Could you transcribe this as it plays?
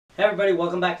Hey everybody,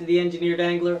 welcome back to the Engineered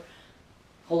Angler.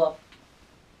 Hold up.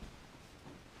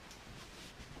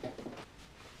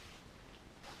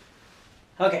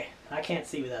 Okay, I can't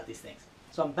see without these things.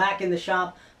 So I'm back in the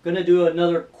shop. I'm going to do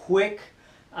another quick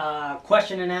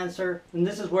question and answer. And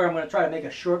this is where I'm going to try to make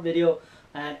a short video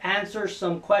and answer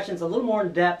some questions a little more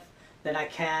in depth than I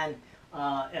can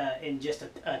in just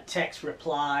a text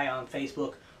reply on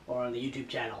Facebook or on the YouTube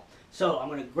channel. So I'm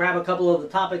going to grab a couple of the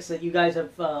topics that you guys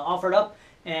have offered up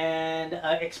and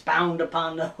expound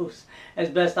upon those as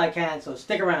best I can. So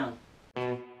stick around.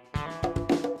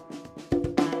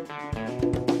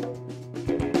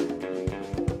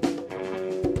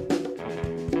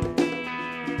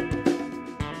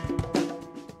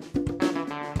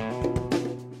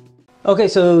 Okay,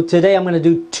 so today I'm going to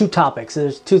do two topics.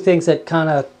 There's two things that kind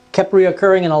of kept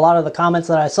reoccurring in a lot of the comments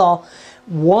that I saw.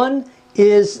 One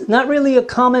is not really a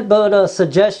comment, but a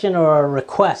suggestion or a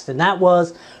request, and that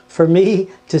was for me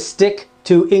to stick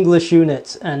to English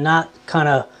units and not kind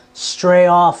of stray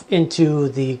off into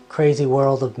the crazy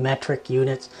world of metric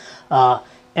units.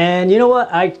 And you know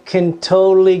what? I can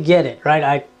totally get it, right?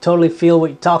 I totally feel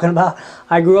what you're talking about.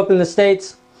 I grew up in the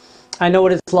States. I know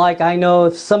what it's like. I know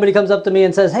if somebody comes up to me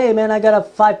and says, "Hey man, I got a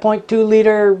 5.2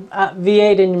 liter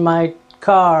V8 in my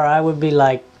car," I would be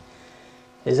like,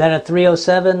 "Is that a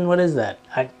 307? What is that?"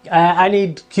 I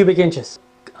need cubic inches.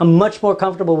 I'm much more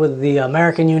comfortable with the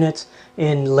American units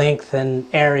in length and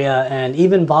area and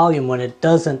even volume when it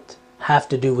doesn't have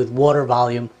to do with water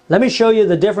volume. Let me show you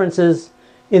the differences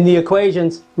in the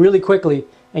equations really quickly,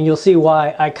 and you'll see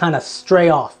why I kind of stray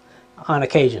off on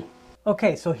occasion.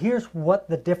 Okay, so here's what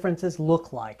the differences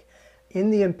look like.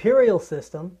 In the imperial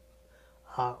system,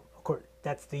 of course,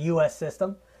 that's the US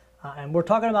system, and we're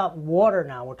talking about water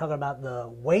now. We're talking about the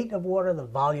weight of water, the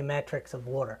volumetrics of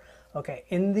water. Okay,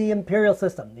 in the imperial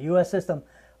system, the US system,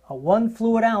 1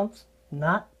 fluid ounce,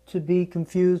 not to be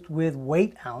confused with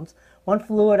weight ounce, 1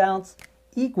 fluid ounce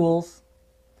equals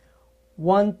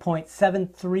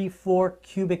 1.734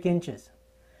 cubic inches.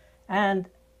 And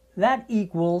that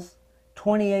equals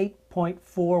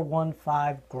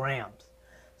 28.415 grams.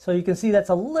 So you can see that's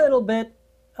a little bit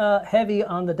heavy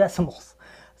on the decimals.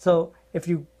 So if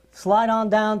you slide on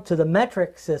down to the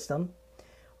metric system,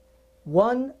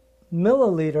 1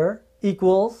 milliliter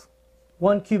equals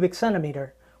 1 cubic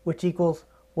centimeter, which equals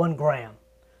 1 gram.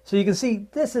 So you can see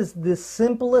this is the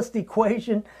simplest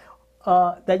equation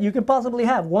that you can possibly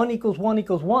have. 1 equals 1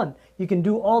 equals 1. You can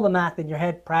do all the math in your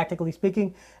head, practically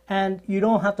speaking, and you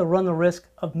don't have to run the risk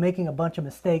of making a bunch of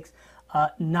mistakes,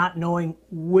 not knowing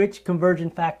which conversion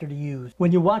factor to use.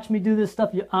 When you watch me do this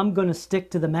stuff, I'm going to stick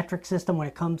to the metric system when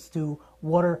it comes to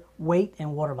water weight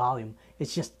and water volume.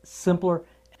 It's just simpler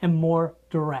and more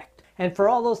direct. And for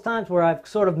all those times where I've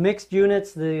sort of mixed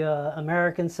units, the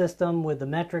American system with the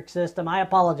metric system, I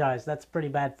apologize. That's pretty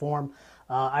bad form.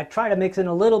 I try to mix in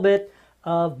a little bit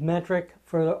of metric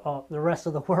for the rest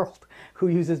of the world who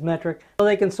uses metric, so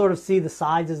they can sort of see the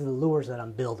sizes of the lures that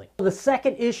I'm building. The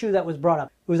second issue that was brought up,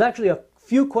 it was actually a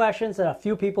few questions and a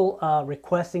few people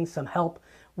requesting some help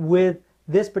with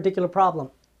this particular problem.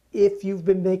 If you've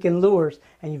been making lures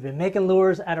and you've been making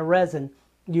lures out of resin,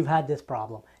 you've had this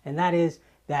problem, and that is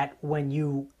that when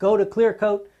you go to clear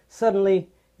coat, suddenly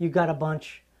you got a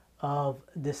bunch of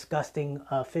disgusting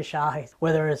fish eyes,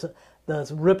 whether it's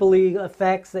those ripply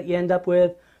effects that you end up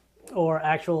with or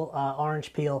actual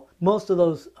orange peel. Most of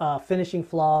those finishing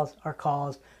flaws are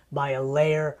caused by a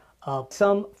layer of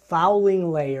some fouling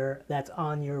layer that's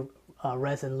on your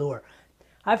resin lure.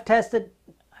 I've tested,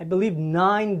 I believe,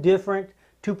 9 different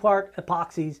 2-part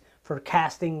epoxies for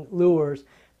casting lures,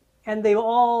 and they've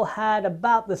all had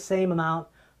about the same amount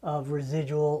of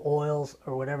residual oils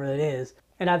or whatever it is,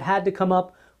 and I've had to come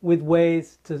up with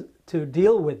ways to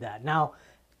deal with that. Now,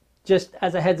 just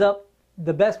as a heads up,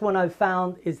 the best one I've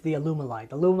found is the Alumilite.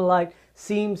 Alumilite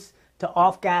seems to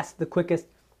off-gas the quickest,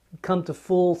 come to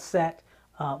full set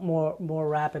more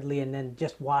rapidly, and then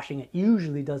just washing it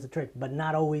usually does the trick, but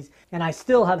not always. And I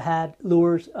still have had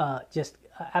lures just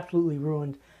absolutely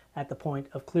ruined at the point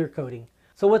of clear coating.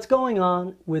 So what's going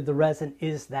on with the resin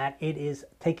is that it is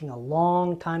taking a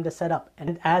long time to set up,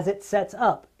 and as it sets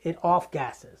up, it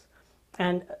off-gasses.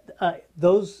 And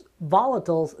those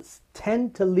volatiles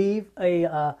tend to leave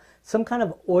some kind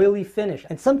of oily finish.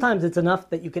 And sometimes it's enough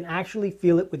that you can actually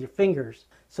feel it with your fingers.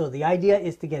 So the idea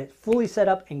is to get it fully set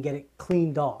up and get it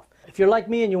cleaned off. If you're like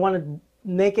me and you want to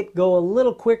make it go a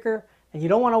little quicker and you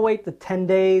don't want to wait the 10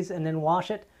 days and then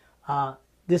wash it,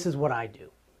 this is what I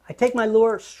do. I take my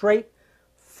lure straight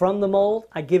from the mold.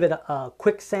 I give it a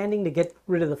quick sanding to get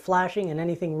rid of the flashing, and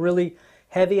anything really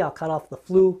heavy, I'll cut off the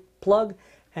flue plug,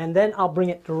 and then I'll bring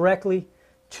it directly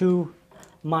to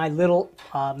my little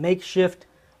makeshift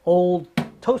old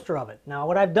toaster oven. Now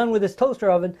what I've done with this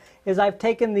toaster oven is I've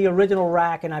taken the original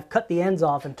rack and I've cut the ends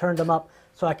off and turned them up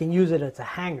so I can use it as a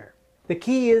hanger. The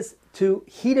key is to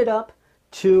heat it up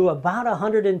to about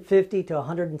 150 to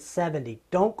 170.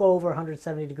 Don't go over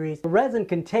 170 degrees. The resin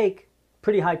can take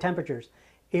pretty high temperatures.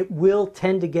 It will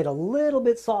tend to get a little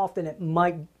bit soft and it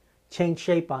might change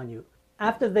shape on you.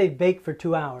 After they've baked for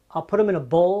 2 hours, I'll put them in a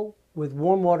bowl with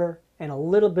warm water and a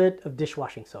little bit of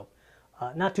dishwashing soap.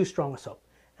 Not too strong a soap.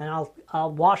 And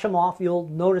I'll wash them off. You'll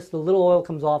notice the little oil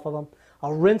comes off of them.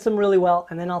 I'll rinse them really well,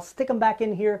 and then I'll stick them back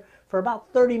in here for about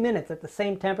 30 minutes at the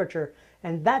same temperature,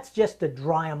 and that's just to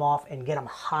dry them off and get them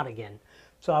hot again.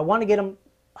 So I want to get them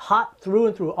hot through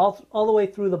and through, all the way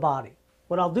through the body.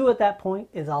 What I'll do at that point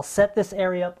is I'll set this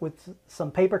area up with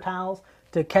some paper towels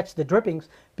to catch the drippings,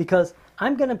 because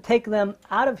I'm going to take them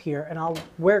out of here, and I'll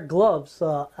wear gloves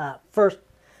first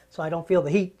so I don't feel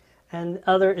the heat, and the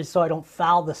other is so I don't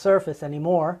foul the surface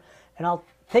anymore. And I'll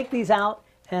take these out,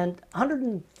 and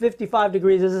 155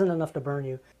 degrees isn't enough to burn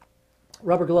you.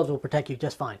 Rubber gloves will protect you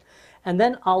just fine. And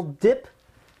then I'll dip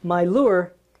my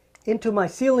lure into my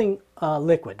sealing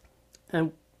liquid.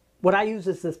 And what I use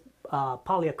is this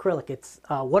polyacrylic. It's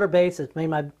water-based. It's made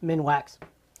by Minwax.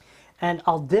 And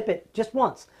I'll dip it just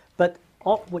once. But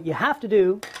what you have to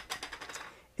do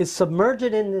is submerge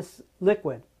it in this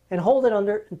liquid and hold it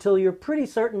under until you're pretty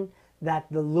certain that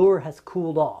the lure has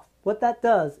cooled off. What that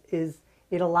does is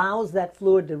it allows that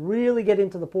fluid to really get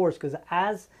into the pores, because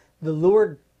as the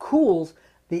lure cools,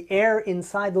 the air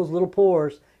inside those little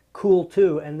pores cool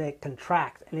too, and they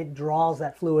contract and it draws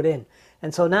that fluid in.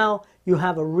 And so now you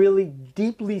have a really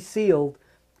deeply sealed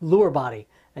lure body,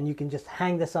 and you can just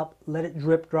hang this up, let it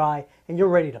drip dry, and you're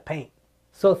ready to paint.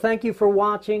 So thank you for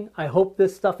watching. I hope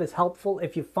this stuff is helpful.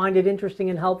 If you find it interesting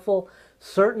and helpful,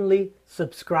 certainly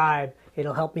subscribe.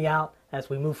 It'll help me out as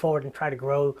we move forward and try to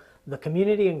grow the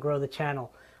community and grow the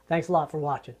channel. Thanks a lot for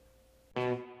watching.